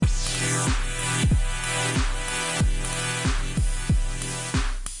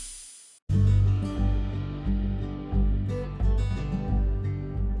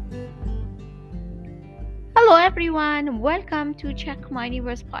everyone, welcome to Check My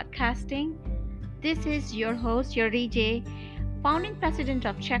Universe Podcasting. This is your host, your DJ, founding president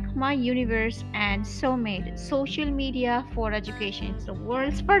of Check My Universe and SoMade, social media for education. It's the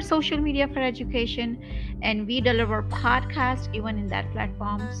world's first social media for education, and we deliver podcasts even in that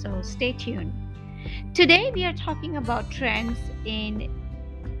platform, so stay tuned. Today, we are talking about trends in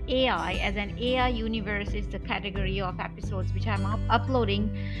AI, as an AI universe is the category of episodes which I'm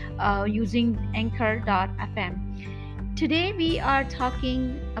uploading using anchor.fm. Today we are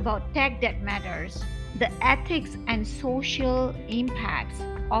talking about tech that matters, the ethics and social impacts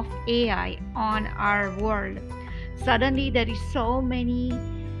of AI on our world. Suddenly there is so many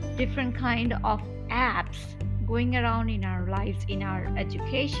different kind of apps going around in our lives, in our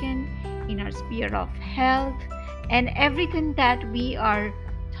education, in our sphere of health, and everything that we are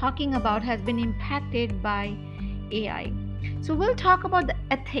talking about has been impacted by AI. So we'll talk about the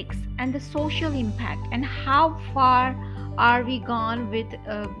ethics and the social impact and how far are we gone with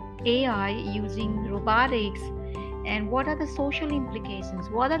AI using robotics, and what are the social implications,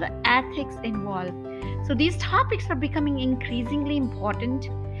 what are the ethics involved. So these topics are becoming increasingly important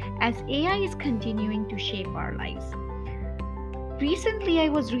as AI is continuing to shape our lives. Recently I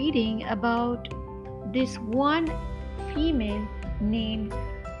was reading about this one female named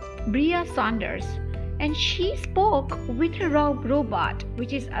Bria Saunders, and she spoke with a robot,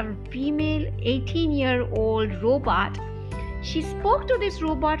 which is a female 18-year-old robot. She spoke to this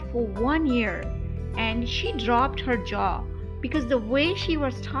robot for 1 year and she dropped her jaw because the way she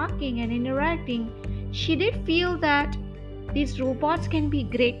was talking and interacting, she did feel that these robots can be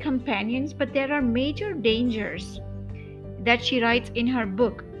great companions, but there are major dangers that she writes in her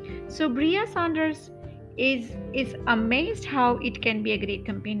book. So Bria Saunders is amazed how it can be a great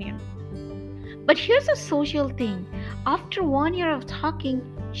companion. But here's a social thing. After 1 year of talking,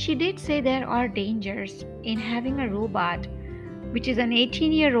 she did say there are dangers in having a robot, which is an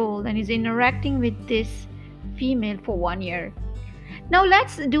 18-year-old and is interacting with this female for 1 year. Now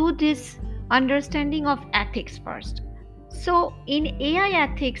let's do this understanding of ethics first. So in AI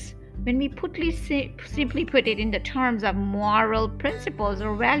ethics, when we simply put it in the terms of moral principles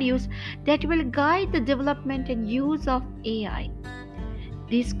or values that will guide the development and use of AI.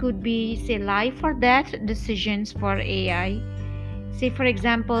 This could be, say, life or death decisions for AI. Say, for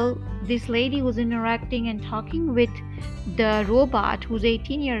example, this lady who's interacting and talking with the robot who's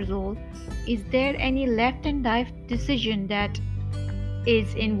 18 years old. Is there any left and right decision that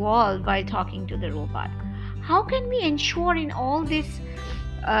is involved while talking to the robot? How can we ensure in all this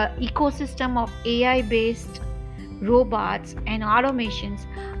ecosystem of AI based robots and automations,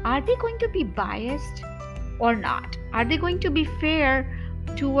 are they going to be biased or not? Are they going to be fair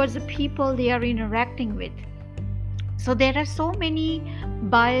towards the people they are interacting with? So there are so many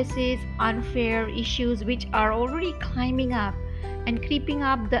biases, unfair issues which are already climbing up and creeping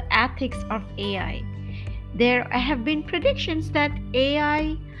up the ethics of AI. There have been predictions that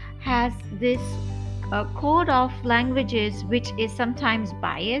AI has this code of languages which is sometimes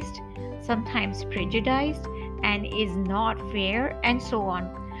biased, sometimes prejudiced, and is not fair, and so on.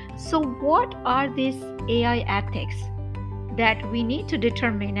 So what are these AI ethics that we need to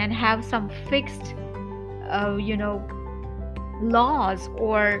determine and have some fixed laws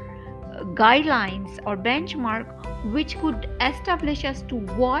or guidelines or benchmark which could establish as to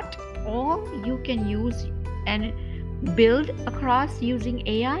what all you can use and build across using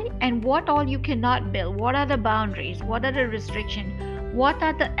AI and what all you cannot build? What are the boundaries? What are the restrictions? What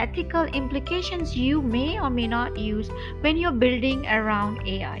are the ethical implications you may or may not use when you're building around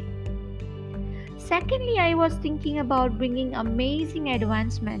AI? Secondly, I was thinking about bringing amazing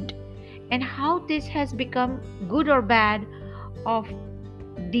advancement and how this has become good or bad of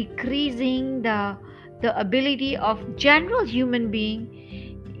decreasing the ability of general human being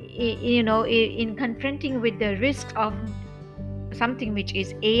in confronting with the risks of something which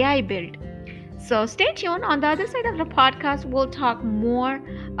is AI built. So stay tuned. On the other side of the podcast, we'll talk more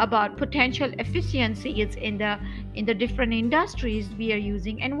about potential efficiencies in the different industries we are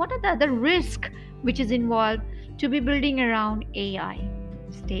using and what are the other risks which is involved to be building around AI.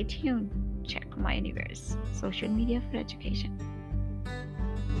 Stay tuned. Check My Universe, social media for education.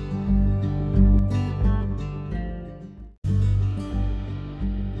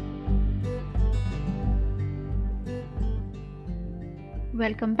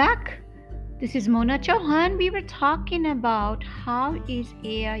 Welcome back. This is Mona Chauhan. We were talking about how is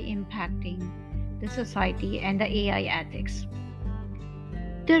AI impacting the society and the AI ethics.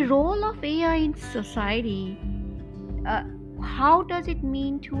 The role of AI in society, how does it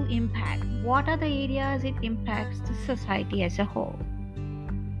mean to impact? What are the areas it impacts the society as a whole?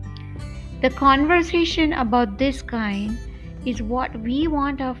 The conversation about this kind is what we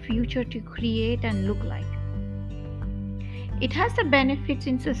want our future to create and look like. It has the benefits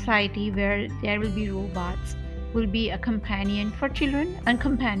in society where there will be robots, will be a companion for children and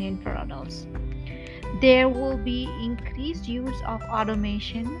companion for adults. There will be increased use of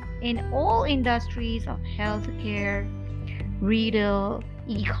automation in all industries of healthcare, retail,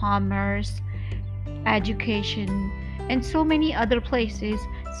 e-commerce, education, and so many other places,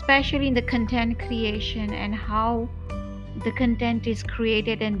 especially in the content creation and how the content is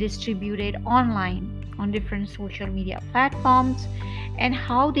created and distributed online on different social media platforms and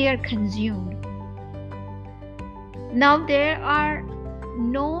how they are consumed. Now, there are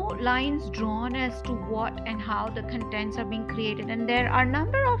no lines drawn as to what and how the contents are being created, and there are a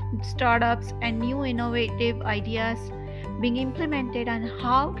number of startups and new innovative ideas being implemented on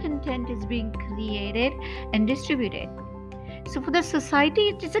how content is being created and distributed. So, for the society,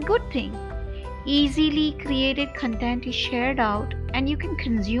 it is a good thing. Easily created content is shared out, and you can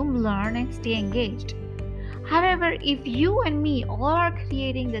consume, learn, and stay engaged. However, if you and me all are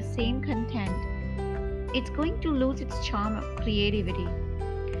creating the same content, it's going to lose its charm of creativity.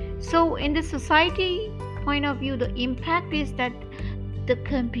 So, in the society point of view, the impact is that the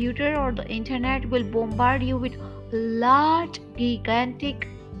computer or the internet will bombard you with large, gigantic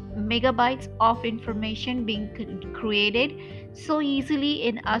megabytes of information being created so easily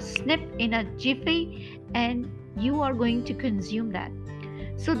in a snip, in a jiffy, and you are going to consume that.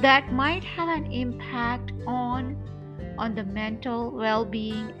 So that might have an impact on the mental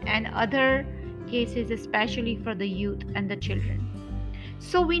well-being and other cases, especially for the youth and the children.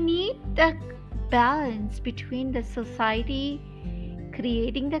 So we need the balance between the society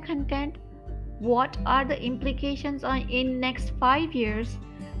creating the content. What are the implications on in next 5 years?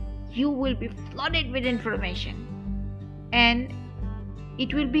 You will be flooded with information, and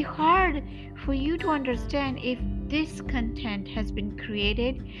it will be hard for you to understand if this content has been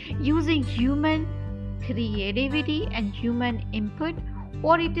created using human creativity and human input,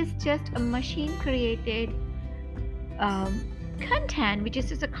 or it is just a machine created content which is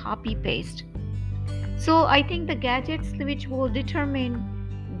just a copy paste. So I think the gadgets which will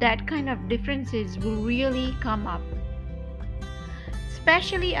determine that kind of differences will really come up.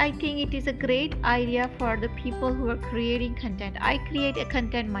 Especially, I think it is a great idea for the people who are creating content. I create a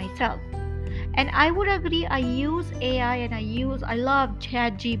content myself, and I would agree. I use AI and I love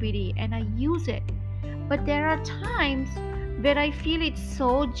ChatGPT and I use it. But there are times where I feel it's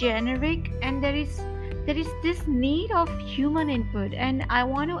so generic, and there is this need of human input, and I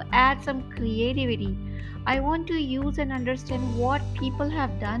want to add some creativity. I want to use and understand what people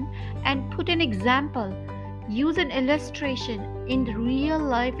have done and put an example, use an illustration in real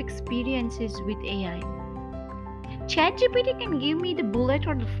life experiences with AI. ChatGPT can give me the bullet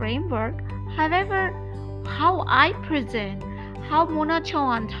or the framework. However, how I present, how Mona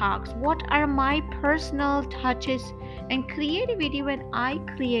Chauhan talks, what are my personal touches and creativity when I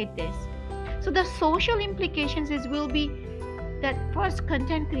create this. So the social implications will be that first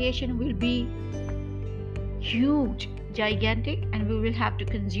content creation will be huge, gigantic, and we will have to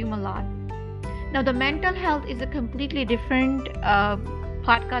consume a lot. Now, the mental health is a completely different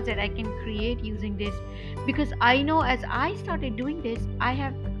podcast that I can create using this, because I know as I started doing this, I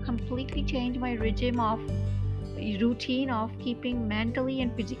have completely changed my regime of routine of keeping mentally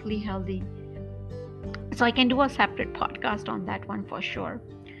and physically healthy. So I can do a separate podcast on that one for sure.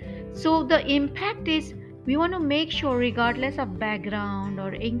 So the impact is we want to make sure, regardless of background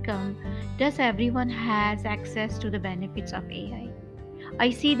or income, does everyone has access to the benefits of AI. I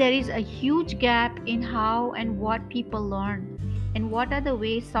see there is a huge gap in how and what people learn, and what are the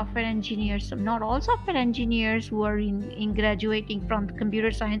ways software engineers, not all software engineers who are in graduating from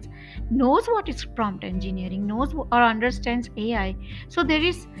computer science knows what is prompt engineering, knows or understands AI. So there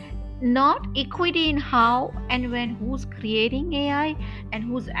is not equity in how and when, who's creating AI and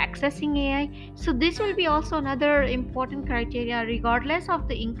who's accessing AI. So this will be also another important criteria, regardless of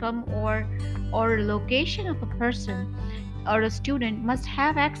the income or location of a person or a student must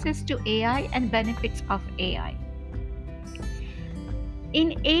have access to AI and benefits of AI.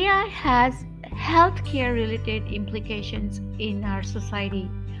 In AI has healthcare related implications in our society,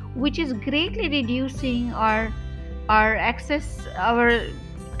 which is greatly reducing our access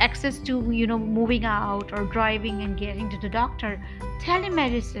to moving out or driving and getting to the doctor.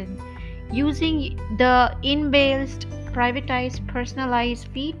 Telemedicine, using the in-based privatized personalized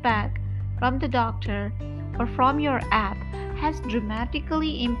feedback from the doctor or from your app, has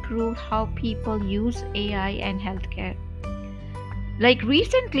dramatically improved how people use AI and healthcare. Like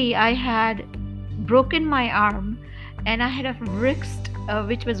recently I had broken my arm and I had a wrist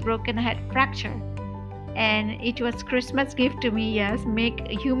which was broken, I had fracture, and it was Christmas gift to me. Yes, make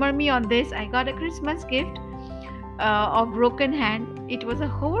humor me on this. I got a Christmas gift of broken hand. It was a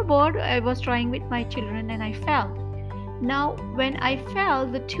hoverboard I was trying with my children, and I fell. Now, when I fell,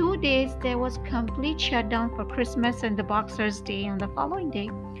 the 2 days there was complete shutdown for Christmas and the Boxers' Day on the following day.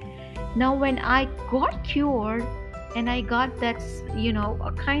 Now, when I got cured and I got that,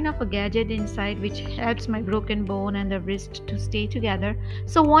 a kind of a gadget inside which helps my broken bone and the wrist to stay together.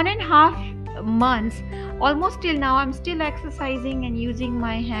 So, 1.5 months, almost till now, I'm still exercising and using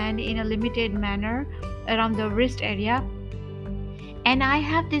my hand in a limited manner around the wrist area. And I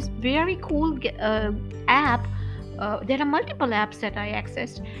have this very cool app. There are multiple apps that I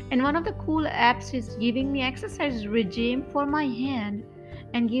accessed, and one of the cool apps is giving me exercise regime for my hand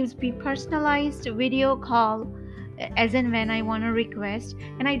and gives me personalized video call as and when I want to request,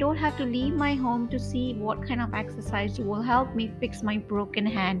 and I don't have to leave my home to see what kind of exercise will help me fix my broken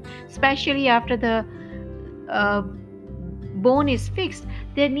hand, especially after the uh, bone is fixed.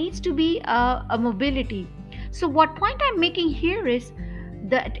 There needs to be a mobility. So what point I'm making here is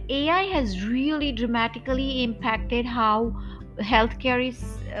that AI has really dramatically impacted how healthcare is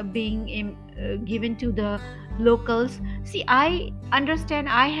given to the locals. See, I understand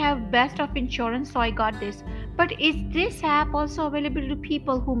I have best of insurance, so I got this. But is this app also available to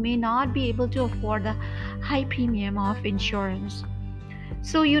people who may not be able to afford the high premium of insurance?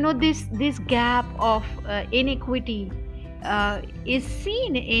 So this gap of inequity is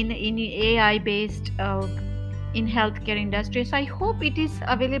seen in AI based in healthcare industry. So I hope it is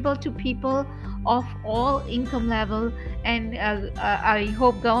available to people of all income level, and I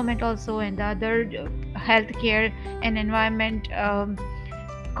hope government also and the other healthcare and environment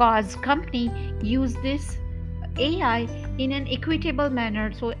cause company use this AI in an equitable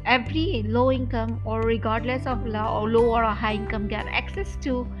manner, so every low income or regardless of low or high income get access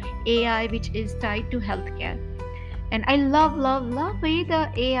to AI which is tied to healthcare. And I love way the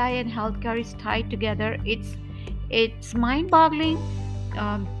AI and healthcare is tied together. It's mind-boggling,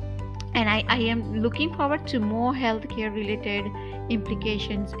 um, and I am looking forward to more healthcare related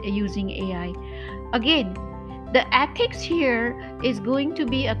implications using AI. Again, the ethics here is going to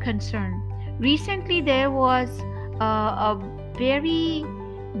be a concern. Recently, there was a very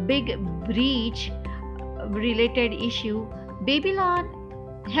big breach related issue. Babylon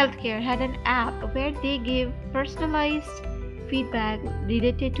Healthcare had an app where they gave personalized feedback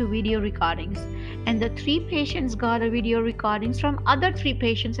related to video recordings, and the three patients got a video recordings from other three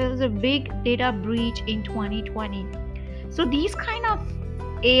patients. It was a big data breach in 2020. So these kind of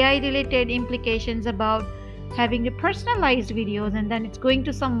AI related implications about having the personalized videos and then it's going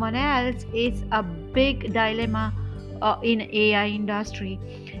to someone else is a big dilemma in AI industry,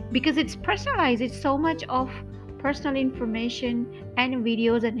 because it's personalized. It's so much of personal information and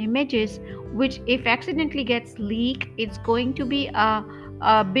videos and images which if accidentally gets leaked, it's going to be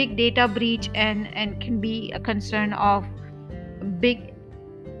a big data breach, and can be a concern of big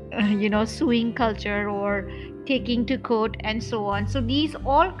suing culture or taking to court and so on. So these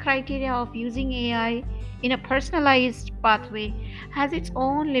all criteria of using AI in a personalized pathway has its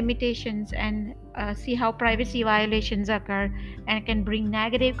own limitations, and see how privacy violations occur and can bring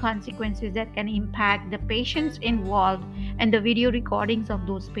negative consequences that can impact the patients involved and the video recordings of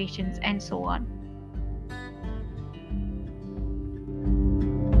those patients and so on.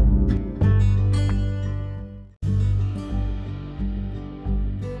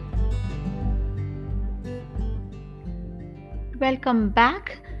 Welcome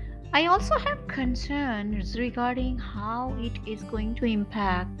back. I also have concerns regarding how it is going to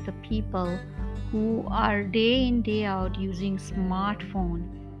impact the people who are day in day out using smartphone,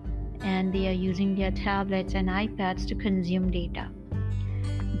 and they are using their tablets and iPads to consume data.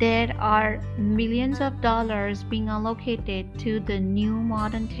 There are millions of dollars being allocated to the new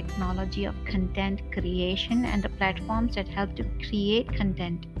modern technology of content creation and the platforms that help to create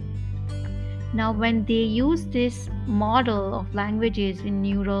content. Now, when they use this model of languages in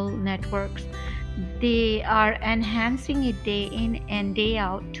neural networks, they are enhancing it day in and day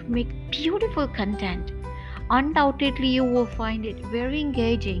out to make beautiful content. Undoubtedly, you will find it very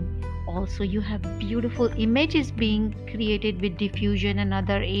engaging. Also, you have beautiful images being created with diffusion and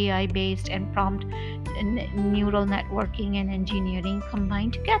other AI based and prompt neural networking and engineering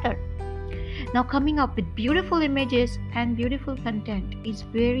combined together. Now, coming up with beautiful images and beautiful content is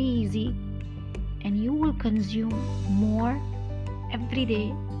very easy, and you will consume more every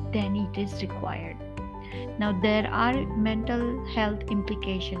day than it is required. Now, there are mental health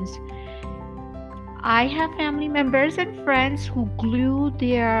implications. I have family members and friends who glue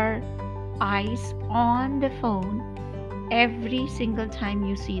their eyes on the phone every single time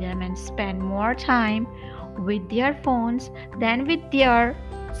you see them and spend more time with their phones than with their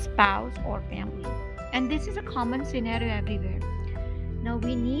spouse or family. And this is a common scenario everywhere. Now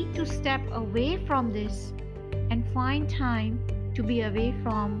we need to step away from this and find time to be away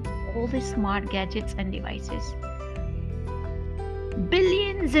from all the smart gadgets and devices.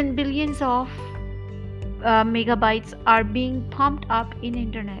 Billions and billions of megabytes are being pumped up in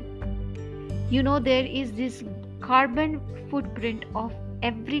internet. There is this carbon footprint of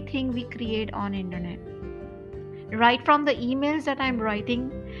everything we create on internet. Right from the emails that I'm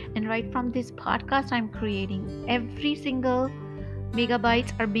writing and right from this podcast I'm creating, every single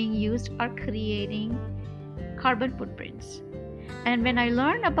megabytes are being used, are creating carbon footprints. And when I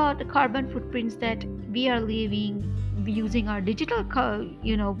learned about the carbon footprints that we are leaving using our digital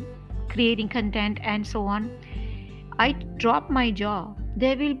creating content and so on, I dropped my jaw.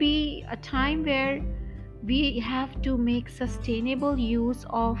 There will be a time where we have to make sustainable use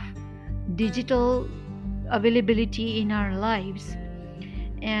of digital availability in our lives,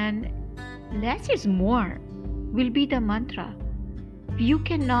 and less is more will be the mantra. You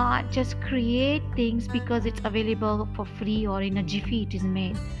cannot just create things because it's available for free or in a jiffy it is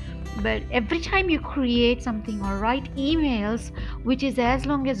made. But every time you create something or write emails, which is as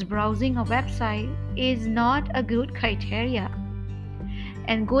long as browsing a website, is not a good criteria.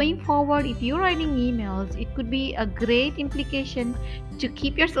 And going forward, if you're writing emails, it could be a great implication to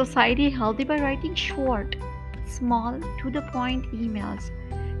keep your society healthy by writing short, small, to the point emails,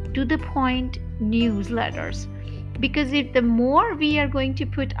 to the point newsletters. Because if the more we are going to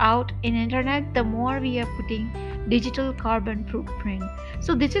put out in internet, the more we are putting digital carbon footprint.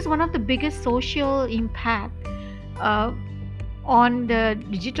 So this is one of the biggest social impact on the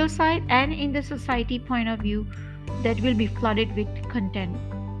digital side and in the society point of view, that will be flooded with content.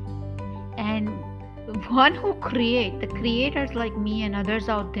 And one who the creators like me and others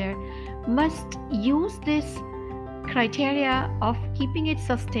out there, must use this criteria of keeping it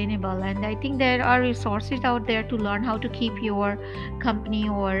sustainable. And I think there are resources out there to learn how to keep your company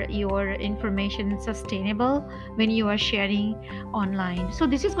or your information sustainable when you are sharing online. So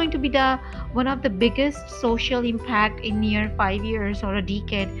this is going to be the one of the biggest social impact in near 5 years or a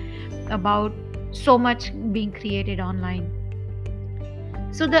decade, about so much being created online.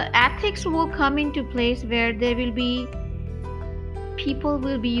 So the ethics will come into place where there will be people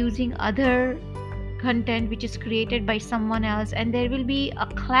will be using other content which is created by someone else, and there will be a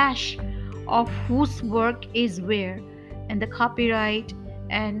clash of whose work is where, and the copyright,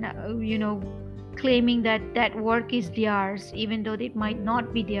 and claiming that that work is theirs even though it might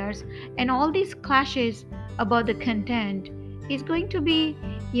not be theirs. And all these clashes about the content is going to be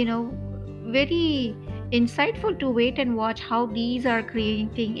very insightful to wait and watch how these are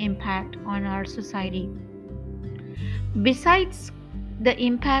creating impact on our society. Besides the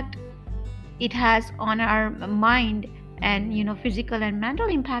impact it has on our mind and physical and mental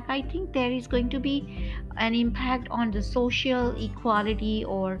impact, I think there is going to be an impact on the social equality,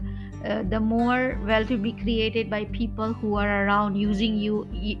 or the more wealth will be created by people who are around using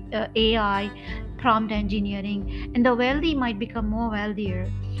AI, prompt engineering, and the wealthy might become more wealthier.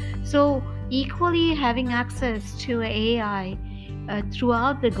 So equally having access to AI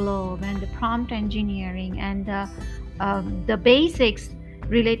throughout the globe, and the prompt engineering, and the basics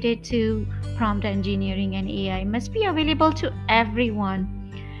related to prompt engineering and AI must be available to everyone.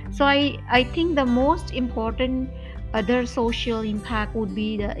 So I think the most important other social impact would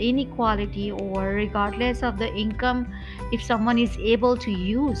be the inequality, or regardless of the income, if someone is able to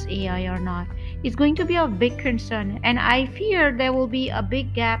use AI or not, is going to be a big concern. And I fear there will be a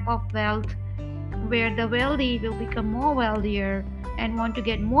big gap of wealth, where the wealthy will become more wealthier and want to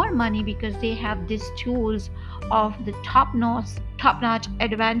get more money because they have these tools of the top-notch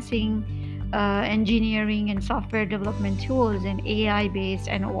advancing engineering and software development tools and AI based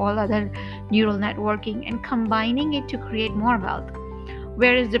and all other neural networking, and combining it to create more wealth.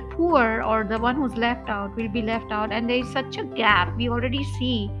 Whereas the poor, or the one who's left out, will be left out, and there is such a gap. We already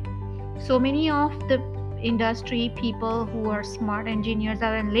see so many of the industry people who are smart engineers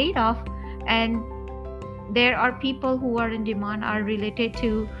are laid off, and there are people who are in demand are related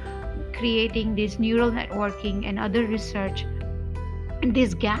to creating this neural networking and other research. And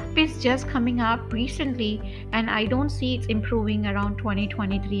this gap is just coming up recently, and I don't see it's improving around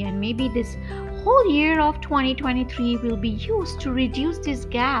 2023. And maybe this whole year of 2023 will be used to reduce this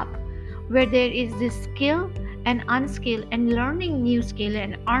gap, where there is this skill and unskill, and learning new skill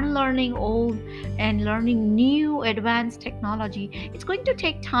and unlearning old, and learning new advanced technology. It's going to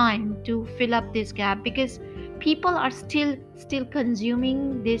take time to fill up this gap, because people are still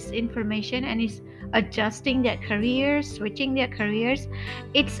consuming this information, and is adjusting their careers, switching their careers.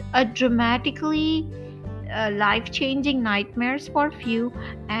 It's a dramatically life-changing nightmares for few,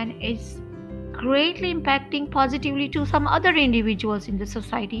 and it's greatly impacting positively to some other individuals in the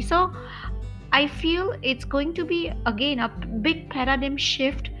society. So I feel it's going to be again a big paradigm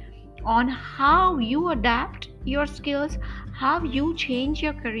shift on how you adapt your skills, how you change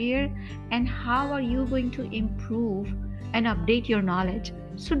your career, and how are you going to improve and update your knowledge.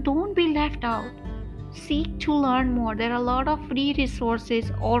 So don't be left out. Seek to learn more. There are a lot of free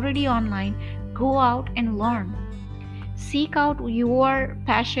resources already online. Go out and learn. Seek out your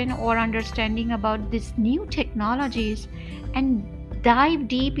passion or understanding about these new technologies and dive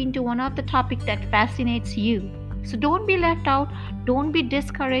deep into one of the topics that fascinates you. So don't be left out. Don't be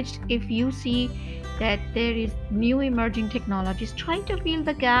discouraged if you see that there is new emerging technologies. Try to fill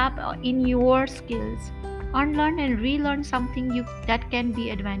the gap in your skills. Unlearn and relearn something that can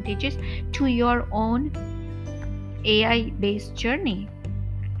be advantageous to your own AI based journey.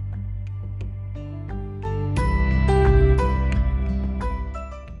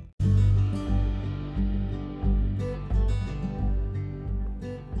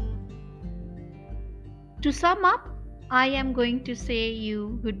 To sum up, I am going to say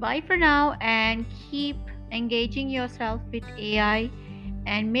you goodbye for now and keep engaging yourself with AI,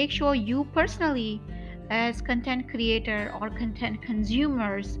 and make sure you personally, as content creator or content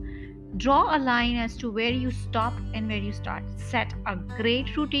consumers, draw a line as to where you stop and where you start. Set a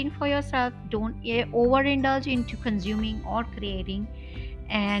great routine for yourself. Don't overindulge into consuming or creating,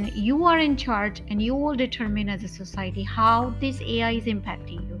 and you are in charge, and you will determine as a society how this AI is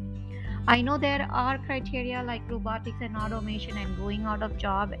impacting you. I know there are criteria like robotics and automation and going out of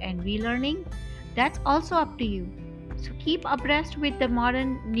job and relearning. That's also up to you. So keep abreast with the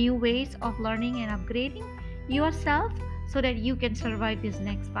modern new ways of learning and upgrading yourself so that you can survive these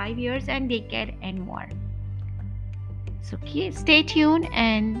next 5 years and decade and more. So stay tuned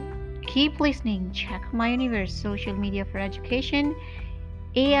and keep listening. Check My Universe social media for education.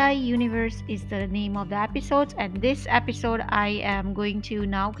 AI Universe is the name of the episodes, and this episode I am going to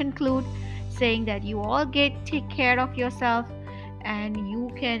now conclude saying that you all take care of yourself, and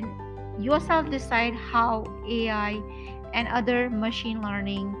you can yourself decide how AI and other machine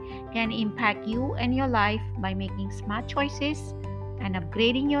learning can impact you and your life by making smart choices and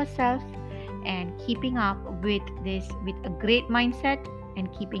upgrading yourself and keeping up with this with a great mindset and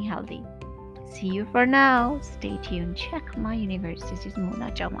keeping healthy. See you for now. Stay tuned. Check My Universe. This is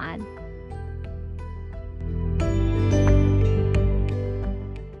Mona Chauhan.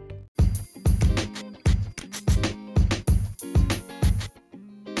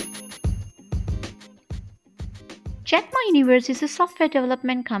 Check My Universe is a software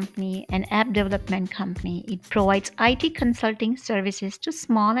development company and app development company. It provides IT consulting services to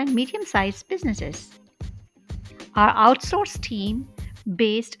small and medium sized businesses. Our outsourced team,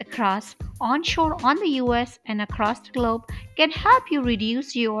 based across onshore on the US and across the globe, can help you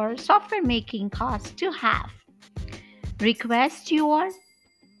reduce your software making costs to half. Request your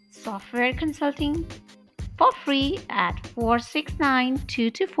software consulting for free at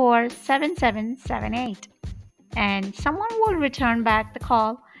 469-224-7778, and someone will return back the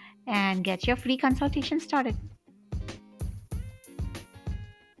call and get your free consultation started.